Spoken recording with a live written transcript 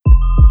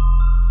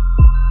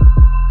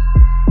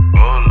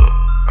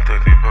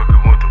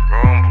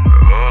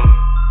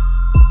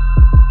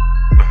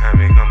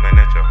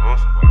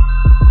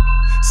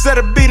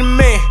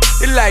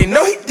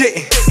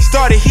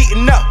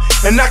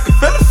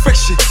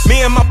Me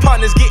and my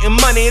partners getting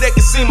money, they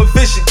can see my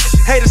vision.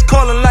 Haters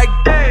calling like,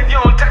 Dave, you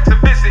don't text a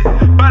visit.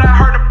 But I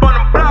heard up on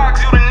them blogs,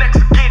 you the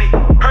next to get it.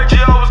 Heard you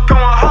always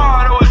going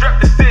hard, always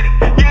rep the city.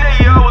 You know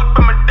you always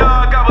been my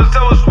dog, I was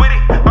always with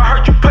it. I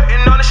heard you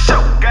putting on a show,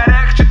 got an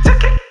extra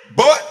ticket.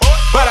 Boy,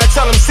 but I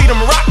tell them, see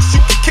them rocks,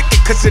 you can kick it.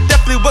 Cause it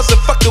definitely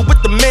wasn't fucking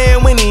with the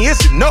man when he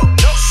isn't. No,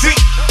 see,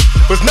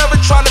 was never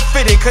trying to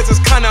fit in. Cause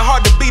it's kinda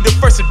hard to be the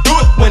first to do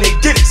it when they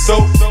get it.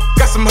 So,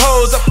 got some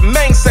hoes up in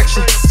main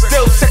section.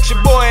 Still text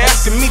your boy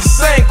asking me the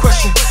same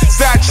question.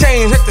 Say I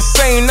changed at the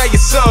same, now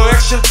you're so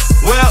extra.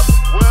 Well,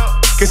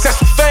 cause that's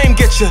what fame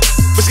get you.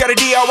 But got a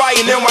DIY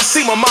in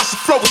NYC, my monster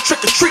flow with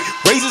trick or treat.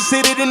 Razors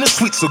hit it in the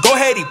sweet, so go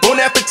ahead, eat bon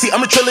appetit.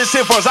 I'm a trillest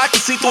here, far as I can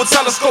see through a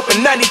telescope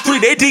in 93.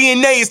 Their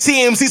DNA is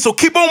TMZ, so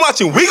keep on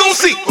watching, we gon'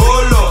 see.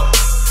 Oh Lord,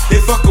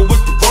 they fuckin'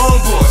 with the wrong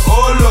boy.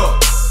 Oh Lord,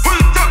 who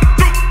you talking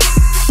to?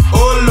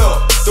 Oh Lord,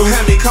 don't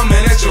have me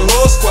coming at your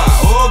whole squad.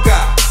 Oh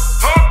God,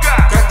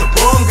 got the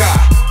wrong guy.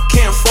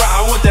 Can't fry,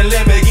 I want that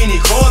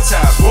Lamborghini cold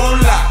top.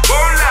 Won't lie,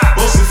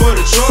 mostly for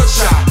the short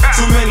shot.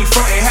 Too many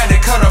frontin', had to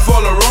cut off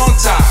all the wrong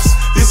ties.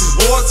 This is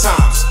war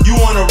times, you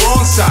on the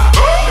wrong side.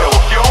 Know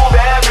a few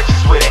bad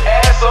bitches with an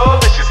ass so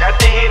vicious. Had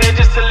to hit it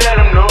just to let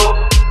them know.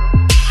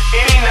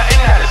 It ain't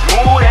nothing not a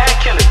smooth ass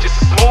killer,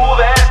 just a smooth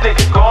ass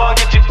nigga. Go on,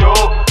 get your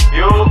dough,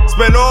 yo.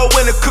 Spent all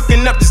winter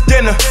cooking up this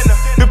dinner.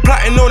 Been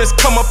plotting on this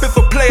come up, if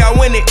I play, I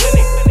win it.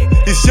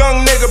 This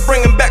young nigga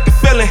bringing back the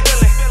feeling.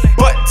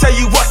 But tell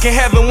you what can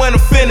happen when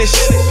I'm finished.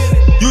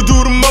 You do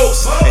the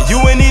most, and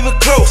you ain't even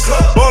close.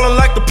 Ballin'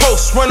 like the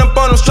post, run up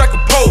on them, strike a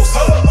pose.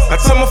 I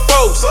tell my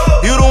foes,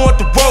 you don't want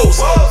the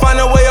woes. Find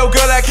a way, oh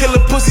girl, I kill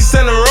a pussy,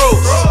 send a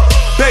rose.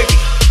 Baby,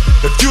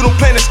 if you don't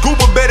plan the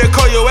scuba, better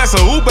call your ass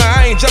a Uber.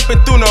 I ain't jumping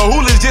through no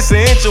hoolas, just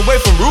an inch away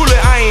from ruler.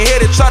 I ain't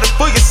here to try to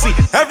fool you, see.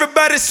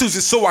 Everybody sues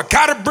it, so I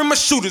gotta bring my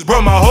shooters.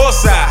 Bro, my whole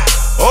side,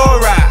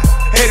 alright.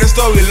 Hate the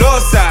story,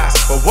 Lord size,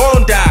 but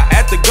won't die.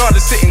 At the garden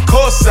sitting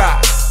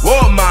courtside.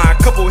 Won't mind,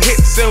 couple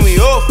hits and we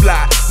all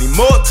fly. Need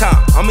more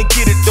time, I'ma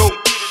get it though.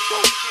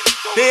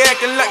 They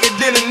acting like they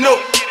didn't know.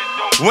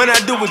 When I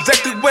do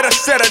exactly what I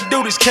said I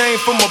do. This came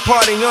from a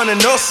party on the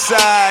north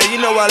side. You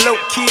know I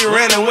low-key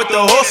ran in with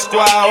the whole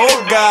squad.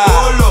 Oh God,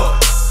 oh Lord,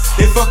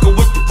 they fuckin'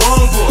 with the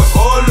wrong boy.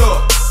 Oh Lord,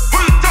 who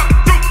you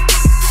talking to?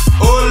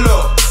 Oh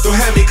Lord, don't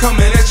have me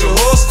coming at your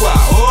whole squad.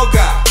 Oh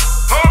God,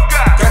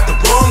 got the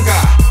wrong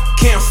guy.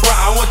 Can't fry,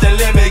 I want that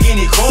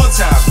Lamborghini cold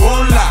top.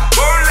 Won't lie,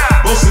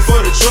 mostly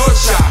for the short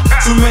shot.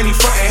 Too many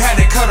frontin',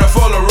 had to cut off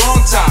all the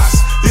wrong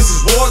ties. This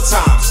is war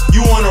times,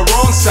 you on the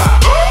wrong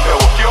side. Know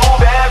a few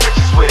bad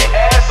bitches with an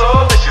ass so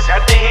vicious.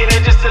 Had to hit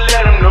it just to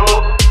let them know.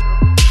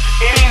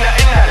 It ain't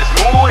nothing not a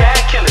smooth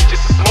ass killer,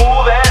 just a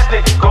smooth ass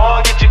nigga. Go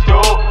on, get your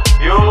dough,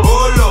 yo.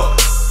 Oh Lord,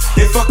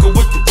 they fuckin'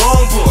 with the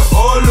wrong boy.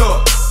 Oh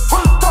Lord,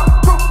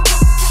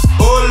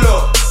 oh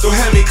Lord, don't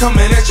have me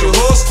coming at your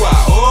whole squad.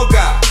 Oh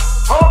God,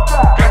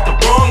 got the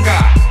wrong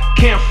guy.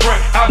 Can't front,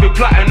 I be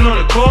plotting on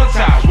the corn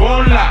ties.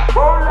 Won't lie,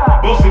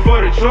 mostly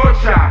for the short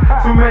shot.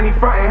 Too many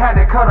frontin', had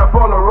to cut off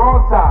all the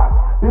wrong ties.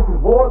 This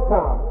is war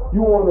time,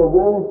 you on the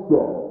wrong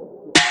side.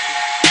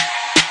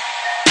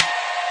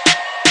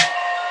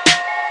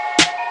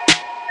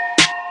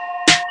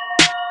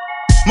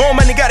 More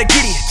money, gotta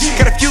get it.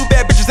 Got a few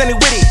bad bitches and they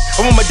with it.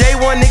 I want my day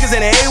one niggas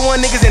and the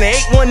A1 niggas and the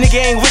 8-1 nigga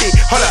ain't with it.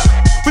 Hold up,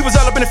 we was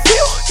all up in the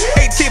field.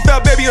 18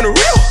 fell baby on the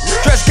real.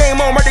 Dress game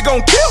on, right, they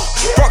gon' kill.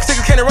 Rock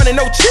niggas can't run it,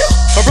 no chill.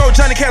 My bro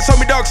Johnny Cash told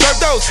me dog serve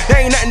those.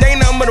 They ain't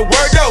nothing but a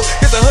word though.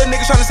 It's a hood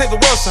nigga tryna save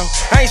the world, so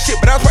I ain't shit,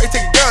 but I was probably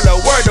take a girl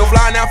though. Word though,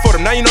 flying out for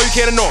them. Now you know you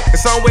can't ignore.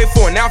 It's on way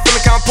for it. Now I'm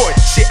feeling kinda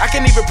important. Shit, I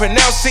can't even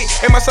pronounce it.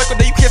 In my circle,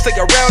 that you can't stay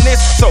around this.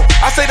 So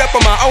I stayed up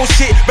on my own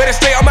shit. Better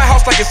stay on my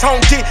house like it's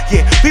home shit.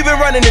 Yeah, we been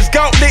running this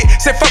gauntlet.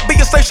 Said fuck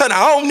being slave, tryna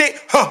own it.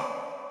 Huh.